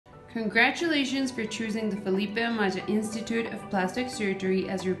Congratulations for choosing the Felipe Amaya Institute of Plastic Surgery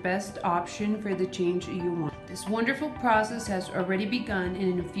as your best option for the change you want. This wonderful process has already begun, and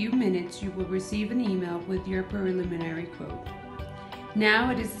in a few minutes you will receive an email with your preliminary quote.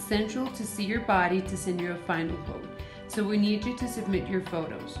 Now it is essential to see your body to send you a final quote, so we need you to submit your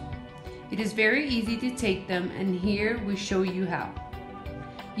photos. It is very easy to take them, and here we show you how.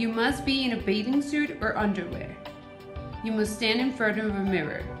 You must be in a bathing suit or underwear. You must stand in front of a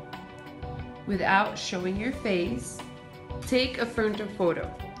mirror without showing your face. Take a frontal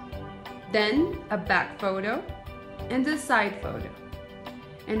photo, then a back photo and a side photo,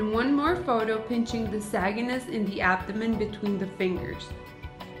 and one more photo pinching the sagginess in the abdomen between the fingers.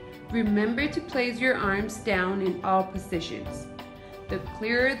 Remember to place your arms down in all positions. The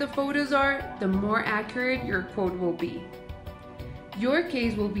clearer the photos are, the more accurate your quote will be. Your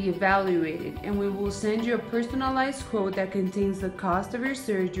case will be evaluated, and we will send you a personalized quote that contains the cost of your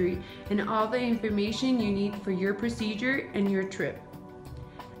surgery and all the information you need for your procedure and your trip.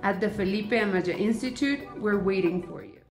 At the Felipe Amaya Institute, we're waiting for you.